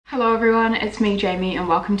Hello everyone, it's me Jamie and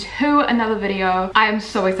welcome to another video. I am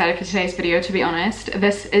so excited for today's video, to be honest.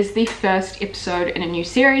 This is the first episode in a new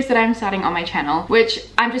series that I'm starting on my channel, which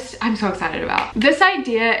I'm so excited about. This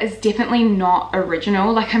idea is definitely not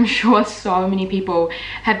original. Like, I'm sure so many people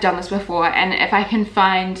have done this before, and if I can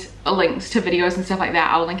find links to videos and stuff like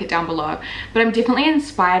that, I'll link it down below. But I'm definitely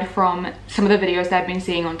inspired from some of the videos that I've been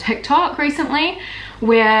seeing on TikTok recently,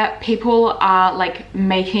 where people are like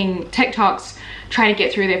making TikToks trying to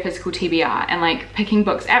get through their physical TBR and like picking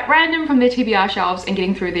books at random from their TBR shelves and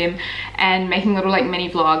getting through them and making little like mini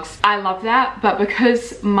vlogs. I love that, but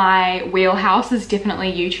because my wheelhouse is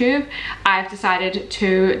definitely YouTube, I've decided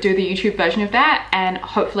to do the YouTube version of that and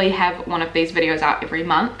hopefully have one of these videos out every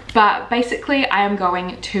month. But basically I am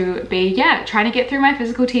going to be, trying to get through my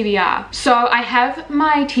physical TBR. So I have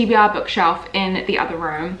my TBR bookshelf in the other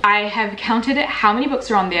room. I have counted how many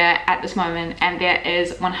books are on there at this moment, and there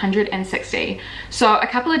is 160. So a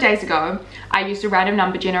couple of days ago, I used a random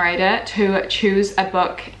number generator to choose a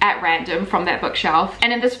book at random from that bookshelf.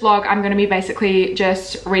 And in this vlog, I'm going to be basically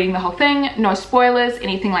just reading the whole thing, no spoilers,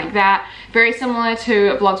 anything like that. Very similar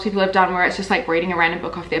to vlogs people have done where it's just like reading a random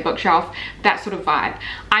book off their bookshelf, that sort of vibe.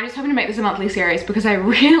 I'm just hoping to make this a monthly series because I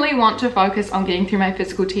really want to focus on getting through my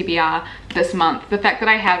physical TBR this month. The fact that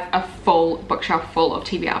I have a full bookshelf full of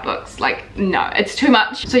TBR books, like, no, it's too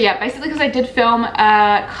much. So yeah, basically because I did film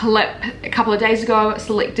a clip a couple of days ago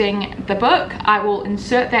selecting the book, I will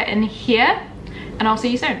insert that in here and I'll see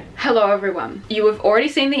you soon. Hello everyone. You have already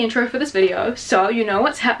seen the intro for this video, so you know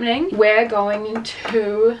what's happening. We're going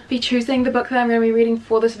to be choosing the book that I'm going to be reading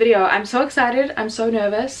for this video. I'm so excited. I'm so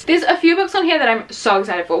nervous. There's a few books on here that I'm so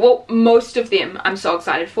excited for. Well, most of them I'm so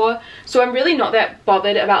excited for. So I'm really not that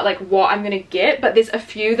bothered about like what I'm going to get, but there's a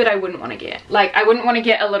few that I wouldn't want to get. Like, I wouldn't want to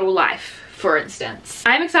get A Little Life, for instance.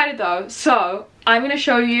 I'm excited though, so I'm going to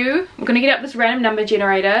show you. We're going to get up this random number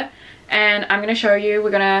generator and I'm going to show you,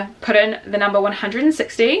 we're going to put in the number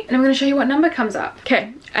 160 and I'm going to show you what number comes up.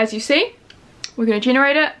 Okay, as you see, we're going to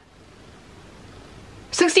generate it.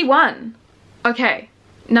 61. Okay,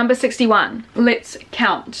 number 61. Let's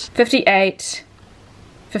count. 58,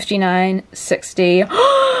 59, 60.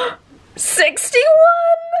 61!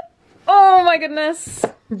 Oh my goodness.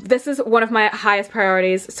 This is one of my highest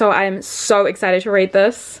priorities, so I am so excited to read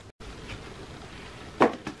this.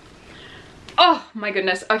 Oh my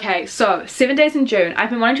goodness. Okay, so 7 Days in June.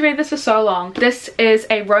 I've been wanting to read this for so long. This is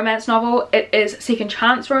a romance novel. It is second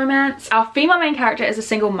chance romance. Our female main character is a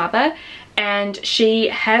single mother and she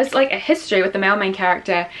has like a history with the male main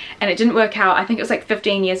character and it didn't work out. I think it was like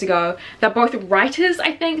 15 years ago. They're both writers,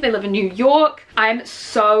 I think. They live in New York. I'm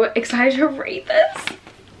so excited to read this.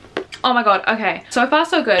 Oh my god, okay. So far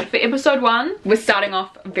so good. For episode 1, we're starting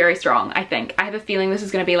off very strong, I think. I have a feeling this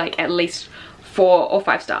is going to be like at least 4 or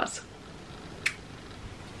 5 stars.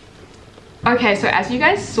 Okay, so as you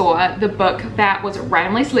guys saw, the book that was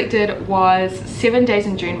randomly selected was 7 Days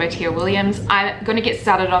in June by Tia Williams. I'm gonna get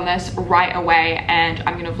started on this right away and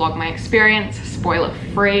I'm gonna vlog my experience, spoiler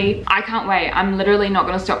free. I can't wait. I'm literally not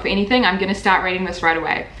gonna stop for anything. I'm gonna start reading this right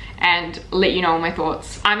away and let you know all my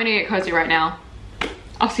thoughts. I'm gonna get cozy right now.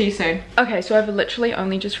 I'll see you soon. Okay, so I've literally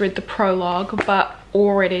only just read the prologue, but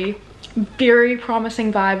already very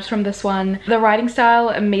promising vibes from this one. The writing style,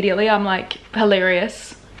 immediately I'm like,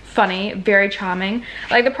 hilarious, funny, very charming.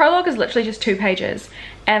 Like, the prologue is literally just 2 pages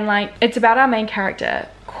and like it's about our main character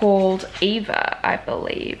called Eva, I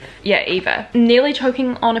believe. Yeah, Eva. Nearly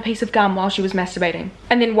choking on a piece of gum while she was masturbating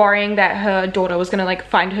and then worrying that her daughter was gonna like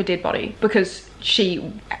find her dead body because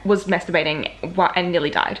she was masturbating and nearly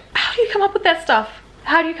died. How do you come up with that stuff?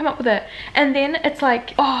 How do you come up with it? And then it's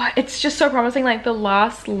like, oh, it's just so promising. Like the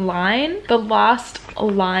last line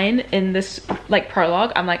in this like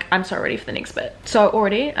prologue, I'm like, I'm so ready for the next bit. So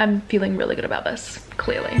already I'm feeling really good about this,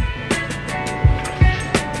 clearly.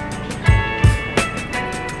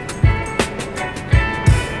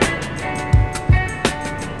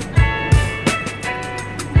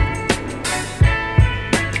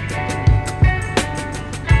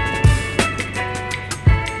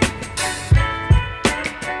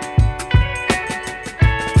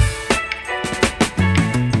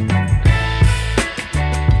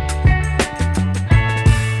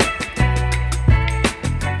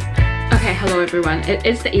 Hello everyone, it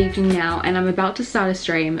is the evening now and I'm about to start a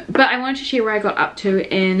stream, but I wanted to share where I got up to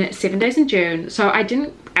in 7 Days in June. So I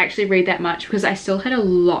didn't actually read that much because I still had a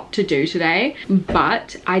lot to do today,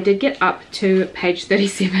 but I did get up to page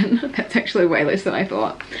 37. That's actually way less than I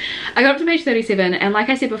thought. I got up to page 37 and like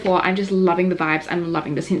I said before, I'm just loving the vibes. I'm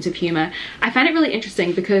loving the sense of humor. I find it really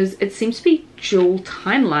interesting because it seems to be dual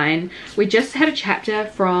timeline. We just had a chapter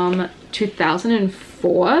from 2004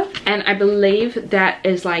 4, and I believe that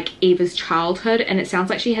is like Eva's childhood, and it sounds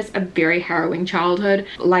like she has a very harrowing childhood.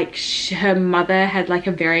 Like her mother had like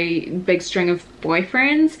a very big string of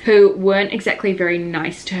boyfriends who weren't exactly very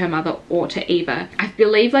nice to her mother or to Eva. I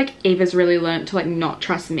believe like Eva's really learned to like not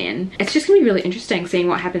trust men. It's just gonna be really interesting seeing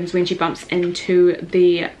what happens when she bumps into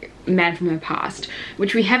the man from her past,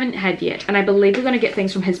 which we haven't had yet, and I believe we're going to get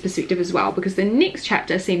things from his perspective as well, because the next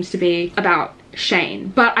chapter seems to be about Shane.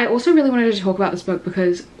 But I also really wanted to talk about this book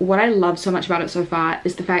because what I love so much about it so far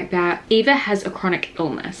is the fact that Eva has a chronic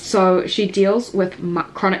illness. So she deals with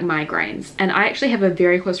chronic migraines, and I actually have a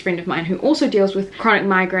very close friend of mine who also deals with chronic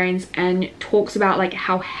migraines and talks about like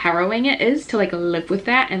how harrowing it is to like live with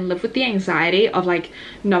that and live with the anxiety of like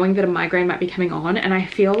knowing that a migraine might be coming on. And I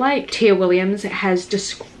feel like Tia Williams has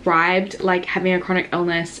described like having a chronic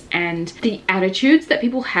illness and the attitudes that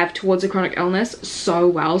people have towards a chronic illness so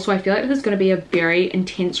well. So I feel like this is going to be a very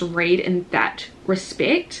intense read in that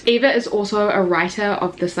respect. Eva is also a writer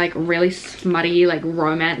of this like really smutty like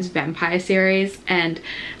romance vampire series, and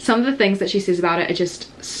some of the things that she says about it are just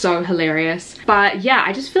so hilarious. But yeah,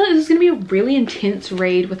 I just feel like this is going to be a really intense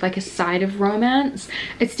read with like a side of romance.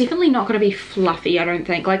 It's definitely not going to be fluffy, I don't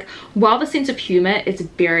think. Like while the sense of humor is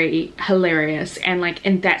very hilarious and like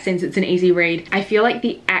in that sense it's an easy read, I feel like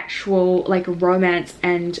the actual like romance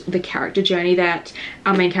and the character journey that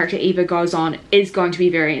our main character Eva goes on is going to be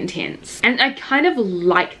very intense, and I kind of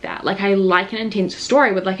like that. Like I like an intense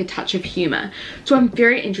story with like a touch of humor, so I'm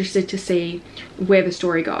very interested to see where the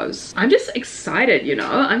story goes. I'm just excited, you know,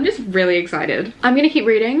 I'm just really excited. I'm gonna keep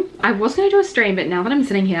reading. I was gonna do a stream, but now that I'm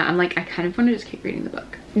sitting here I'm like, I kind of want to just keep reading the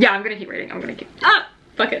book. Yeah, I'm gonna keep reading.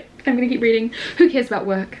 Fuck it, I'm gonna keep reading. Who cares about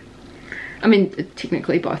work? I mean,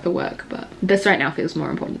 technically both are work, but this right now feels more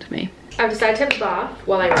important to me. I've decided to have a bath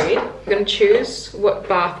while I read. I'm gonna choose what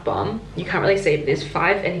bath bomb. You can't really see, but there's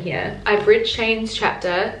 5 in here. I've read Shane's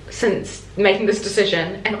chapter since making this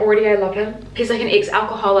decision, and already I love him. He's like an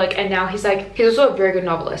ex-alcoholic, and now he's also a very good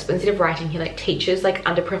novelist, but instead of writing, he like teaches like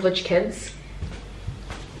underprivileged kids.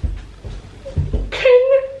 King,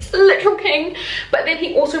 literal king. But then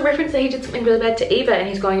he also referenced that he did something really bad to Eva, and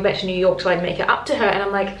he's going back to New York to like make it up to her, and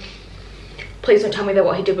I'm like, please don't tell me that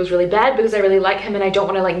what he did was really bad, because I really like him and I don't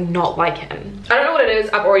want to like not like him. I don't know what it is.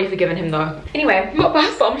 I've already forgiven him though. Anyway, what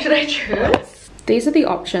bath bomb should I choose? These are the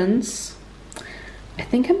options. I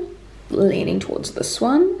think I'm leaning towards this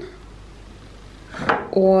one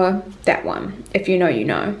or that one. If you know, you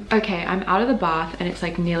know. Okay, I'm out of the bath and it's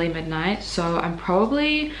like nearly midnight, so I'm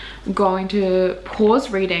probably going to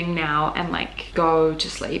pause reading now and like go to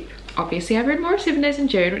sleep. Obviously I've read more of 7 Days in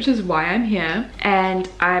June, which is why I'm here, and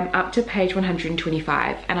I'm up to page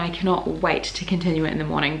 125, and I cannot wait to continue it in the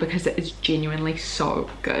morning because it is genuinely so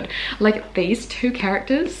good. Like these 2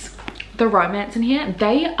 characters, the romance in here,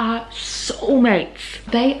 they are soulmates.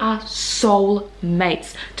 They are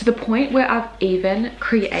soulmates, to the point where I've even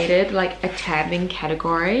created like a tabbing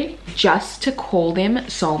category just to call them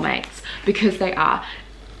soulmates, because they are.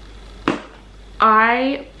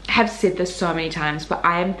 I have said this so many times, but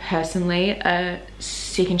I am personally a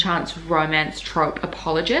second chance romance trope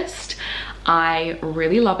apologist. I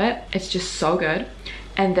really love it. It's just so good,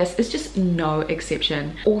 and this is just no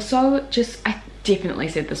exception. Also, just, I definitely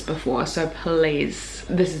said this before, so please,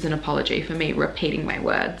 this is an apology for me repeating my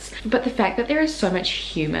words, but the fact that there is so much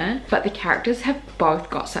humor, but the characters have both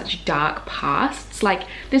got such dark pasts. Like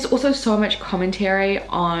there's also so much commentary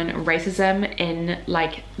on racism in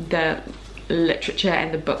like the literature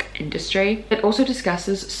and the book industry. It also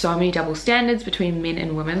discusses so many double standards between men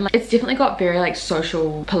and women. Like, it's definitely got very like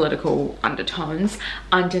social political undertones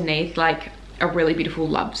underneath like a really beautiful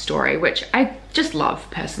love story, which I just love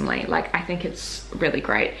personally. Like I think it's really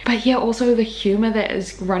great. But yeah, also the humor that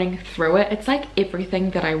is running through it, it's like everything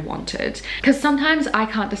that I wanted. Because sometimes I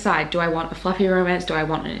can't decide, do I want a fluffy romance, do I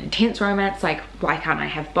want an intense romance? Like why can't I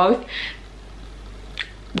have both?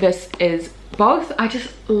 This is both. I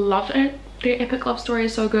just love it. Their epic love story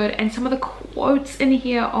is so good, and some of the quotes in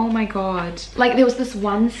here, oh my god. Like there was this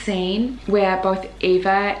one scene where both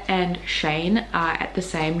Eva and Shane are at the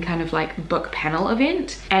same kind of like book panel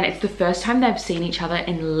event, and it's the first time they've seen each other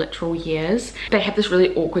in literal years. They have this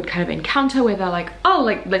really awkward kind of encounter where they're like, oh,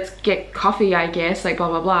 like let's get coffee, I guess, like blah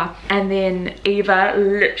blah blah. And then Eva,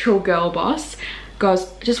 literal girl boss,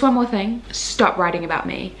 goes, just one more thing, stop writing about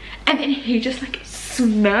me. And then he just like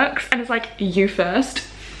smirks and is like, you first.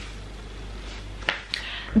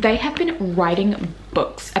 They have been writing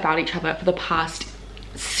books about each other for the past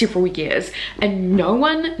several years, and no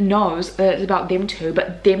one knows that it's about them two,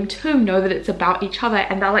 but them two know that it's about each other,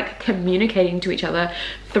 and they're like communicating to each other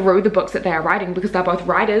through the books that they are writing because they're both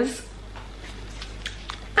writers.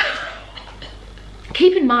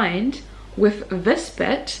 keep in mind with this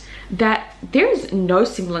bit that there is no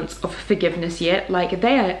semblance of forgiveness yet. Like,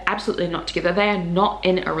 they are absolutely not together. They are not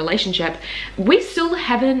in a relationship. We still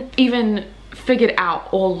haven't even figured out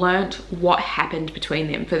or learnt what happened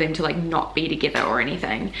between them for them to like not be together or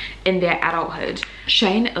anything in their adulthood.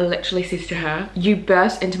 Shane literally says to her, "You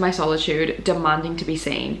burst into my solitude, demanding to be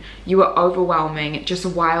seen. You were overwhelming, just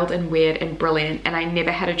wild and weird and brilliant, and I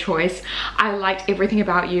never had a choice. I liked everything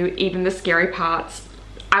about you, even the scary parts.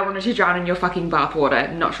 I wanted to drown in your fucking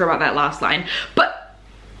bathwater." Not sure about that last line, but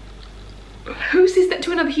who says that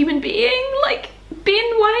to another human being? Like, Ben,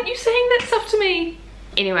 why aren't you saying that stuff to me?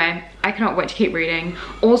 Anyway, I cannot wait to keep reading.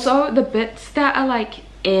 Also, the bits that are like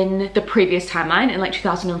in the previous timeline in like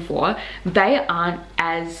 2004, they aren't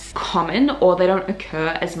as common, or they don't occur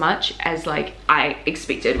as much as like I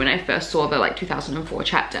expected when I first saw the like 2004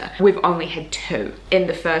 chapter. We've only had 2 in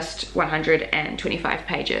the first 125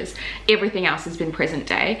 pages. Everything else has been present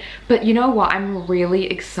day. But you know what? I'm really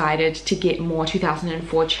excited to get more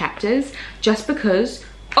 2004 chapters, just because,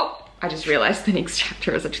 I just realized the next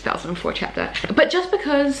chapter is a 2004 chapter. But just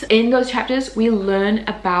because in those chapters we learn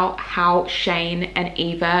about how Shane and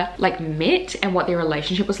Eva like met and what their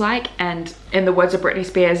relationship was like, and in the words of Britney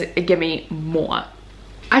Spears, give me more.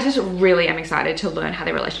 I just really am excited to learn how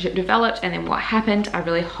their relationship developed and then what happened. I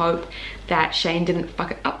really hope that Shane didn't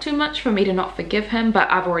fuck it up too much for me to not forgive him, but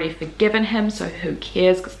I've already forgiven him, so who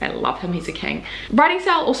cares, because I love him, he's a king. Writing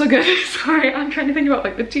style also good. Sorry, I'm trying to think about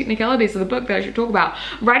like the technicalities of the book that I should talk about.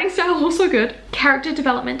 Writing style also good. Character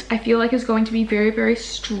development I feel like is going to be very, very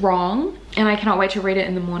strong, and I cannot wait to read it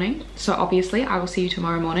in the morning. So obviously I will see you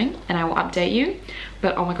tomorrow morning and I will update you.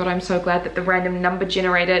 But oh my god, I'm so glad that the random number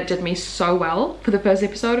generator did me so well for the first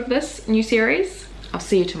episode of this new series. I'll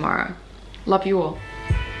see you tomorrow. Love you all.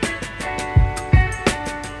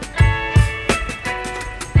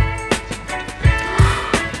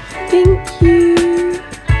 Thank you.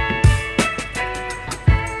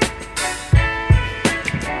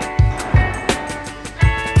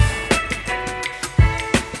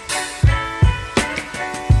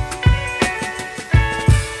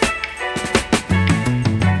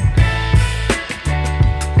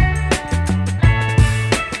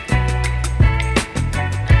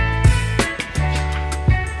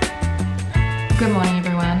 Good morning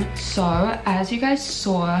everyone. So as you guys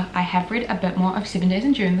saw, I have read a bit more of 7 Days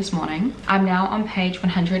in June this morning. I'm now on page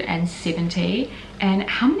 170, and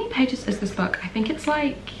how many pages is this book? I think it's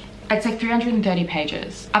like 330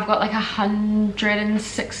 pages. I've got like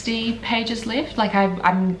 160 pages left. Like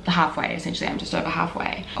I'm halfway, essentially. I'm just over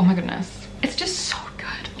halfway. Oh my goodness, it's just so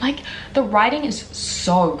good. Like, the writing is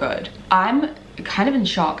so good. I'm kind of in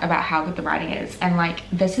shock about how good the writing is, and like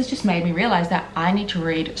this has just made me realize that I need to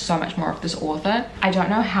read so much more of this author. I don't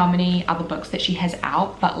know how many other books that she has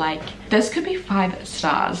out, but like this could be 5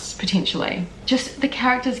 stars potentially. Just the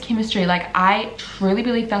characters' chemistry, like I truly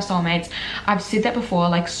believe they're soulmates. I've said that before,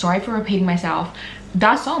 like sorry for repeating myself,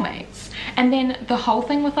 they're soulmates. And then the whole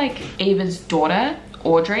thing with like Eva's daughter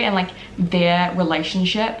Audrey and like their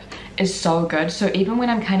relationship is so good. So even when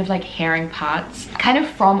I'm kind of like hearing parts kind of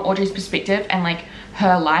from Audrey's perspective and like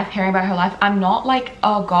her life, hearing about her life, I'm not like,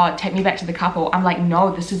 oh god, take me back to the couple. I'm like,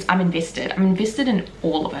 no, this is, I'm invested in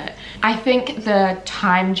all of it. I think the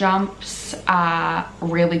time jumps are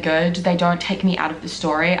really good. They don't take me out of the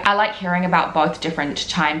story. I like hearing about both different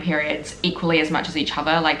time periods equally as much as each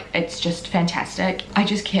other. Like, it's just fantastic. I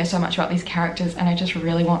just care so much about these characters, and I just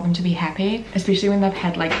really want them to be happy, especially when they've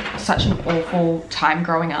had like such an awful time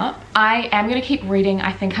growing up. I am gonna keep reading.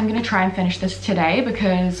 I think I'm gonna try and finish this today,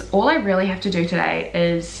 because all I really have to do today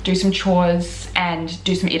is do some chores and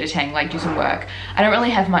do some editing, like do some work. I don't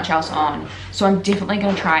really have much else on, so I'm definitely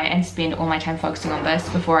gonna try and spend all my time focusing on this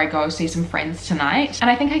before I go see some friends tonight, and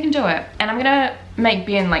I think I can do it. And I'm gonna make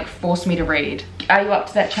Ben like force me to read. Are you up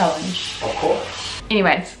to that challenge? Of course.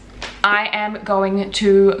 Anyways, I am going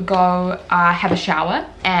to go have a shower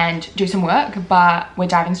and do some work, but we're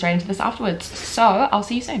diving straight into this afterwards. So I'll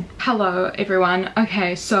see you soon. Hello everyone.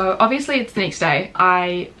 Okay, so obviously it's the next day.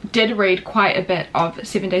 I did read quite a bit of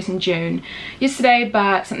 7 Days in June yesterday,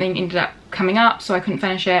 but something ended up coming up, so I couldn't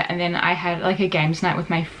finish it, and then I had like a games night with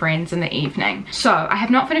my friends in the evening. So I have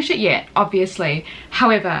not finished it yet, obviously.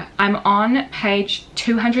 However, I'm on page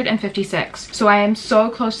 256, so I am so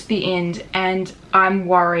close to the end, and I'm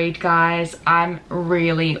worried, guys. I'm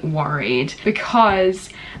really worried, because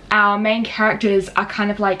our main characters are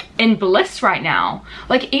kind of like in bliss right now.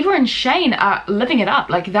 Like Eva and Shane are living it up,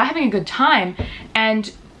 like they're having a good time, and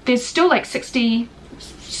there's still like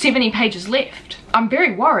 60-70 pages left I'm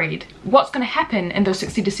very worried. What's going to happen in those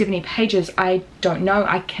 60 to 70 pages, I don't know.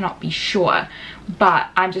 I cannot be sure, but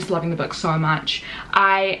I'm just loving the book so much.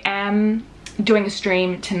 I am doing a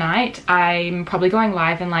stream tonight. I'm probably going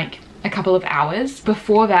live in like a couple of hours.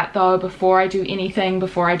 Before that though, before I do anything,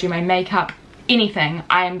 before I do my makeup, anything,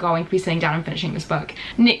 I am going to be sitting down and finishing this book.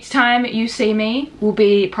 Next time you see me will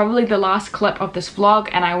be probably the last clip of this vlog,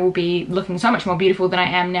 and I will be looking so much more beautiful than I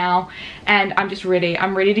am now, and I'm just ready.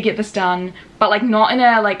 I'm ready to get this done, but like not in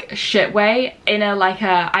a like shit way, in a like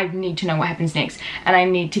a I need to know what happens next and I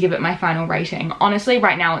need to give it my final rating. Honestly,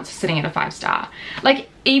 right now it's sitting at a 5-star. Like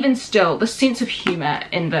even still, the sense of humor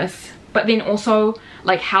in this, but then also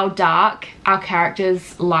like how dark our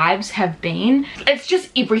characters' lives have been. It's just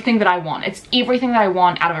everything that I want. It's everything that I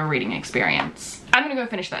want out of a reading experience. I'm gonna go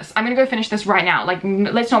finish this. I'm gonna go finish this right now. Like,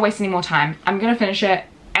 let's not waste any more time. I'm gonna finish it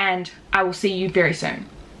and I will see you very soon.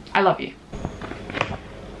 I love you.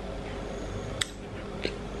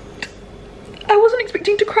 I wasn't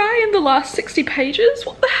expecting to cry in the last 60 pages.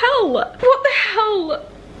 What the hell? What the hell?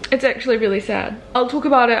 It's actually really sad. I'll talk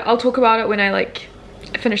about it when I like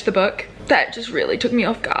finish the book. That just really took me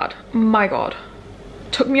off guard. My god.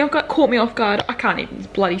 Took me off guard, caught me off guard. I can't even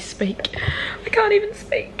bloody speak. I can't even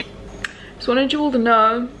speak. Just wanted you all to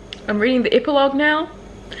know I'm reading the epilogue now,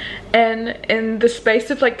 and in the space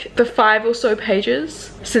of like the 5 or so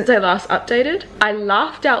pages since I last updated, I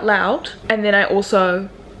laughed out loud and then I also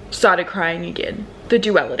started crying again. The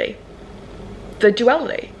duality. The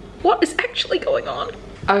duality. What is actually going on?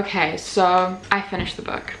 Okay, so I finished the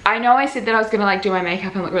book. I know I said that I was gonna like do my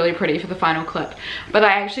makeup and look really pretty for the final clip, but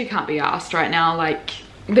I actually can't be asked right now. Like,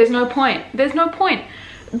 there's no point. There's no point.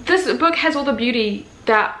 This book has all the beauty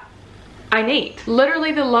that I need.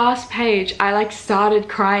 Literally the last page, I like started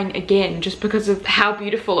crying again just because of how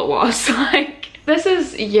beautiful it was. Like, this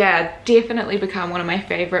is, yeah, definitely become one of my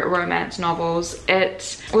favorite romance novels.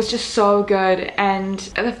 It was just so good, and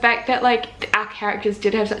the fact that like our characters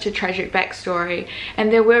did have such a tragic backstory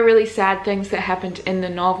and there were really sad things that happened in the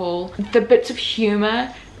novel, the bits of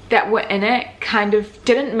humor that were in it kind of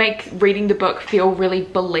didn't make reading the book feel really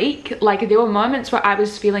bleak. Like, there were moments where I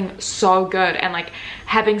was feeling so good and like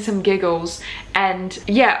having some giggles, and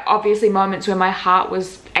yeah, obviously moments where my heart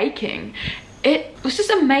was aching. It was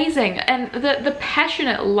just amazing, and the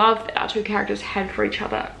passionate love that our two characters had for each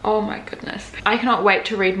other, oh my goodness. I cannot wait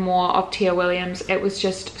to read more of Tia Williams. It was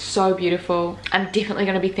just so beautiful. I'm definitely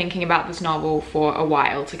going to be thinking about this novel for a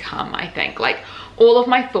while to come, I think. Like, all of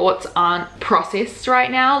my thoughts aren't processed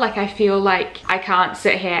right now. Like, I feel like I can't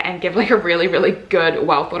sit here and give like a really good,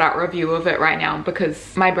 well thought out review of it right now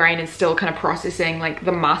because my brain is still kind of processing like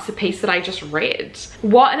the masterpiece that I just read.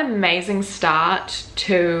 What an amazing start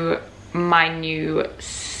to my new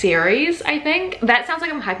series, I think. That sounds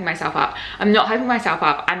like I'm hyping myself up. I'm not hyping myself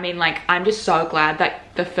up. I mean, like, I'm just so glad that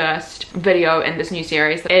the first video in this new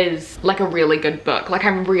series is like a really good book. Like,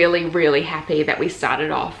 I'm really happy that we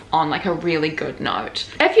started off on like a really good note.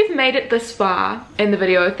 If you've made it this far in the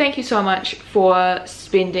video, thank you so much for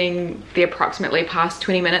spending the approximately past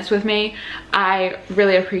 20 minutes with me. I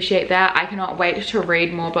really appreciate that. I cannot wait to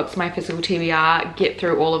read more books in my physical TBR, get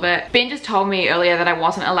through all of it. Ben just told me earlier that I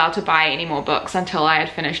wasn't allowed to buy any more books until I had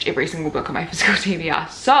finished every single book on my physical TBR.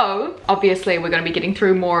 So obviously we're going to be getting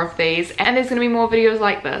through more of these, and there's going to be more videos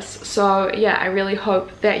like this. So yeah, I really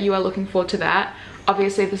hope that you are looking forward to that.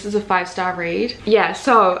 Obviously this is a 5-star read. Yeah,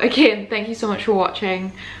 so again, thank you so much for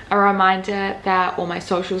watching. A reminder that all my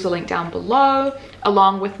socials are linked down below,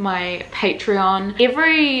 along with my Patreon.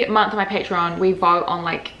 Every month on my Patreon we vote on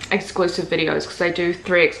like exclusive videos, because I do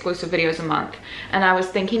 3 exclusive videos a month, and I was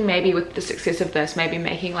thinking maybe with the success of this, maybe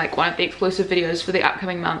making like one of the exclusive videos for the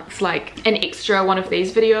upcoming months, like an extra one of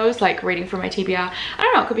these videos, like reading from my TBR. I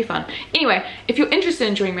don't know, it could be fun. Anyway, if you're interested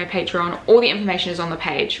in joining my Patreon, all the information is on the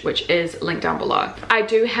page, which is linked down below. I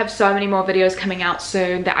do have so many more videos coming out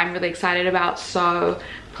soon that I'm really excited about, so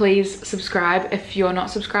please subscribe if you're not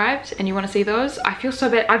subscribed and you want to see those. I feel so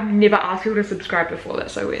bad. I've never asked people to subscribe before.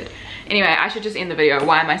 That's so weird. Anyway, I should just end the video.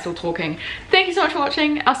 Why am I still talking? Thank you so much for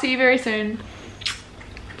watching. I'll see you very soon.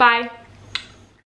 Bye.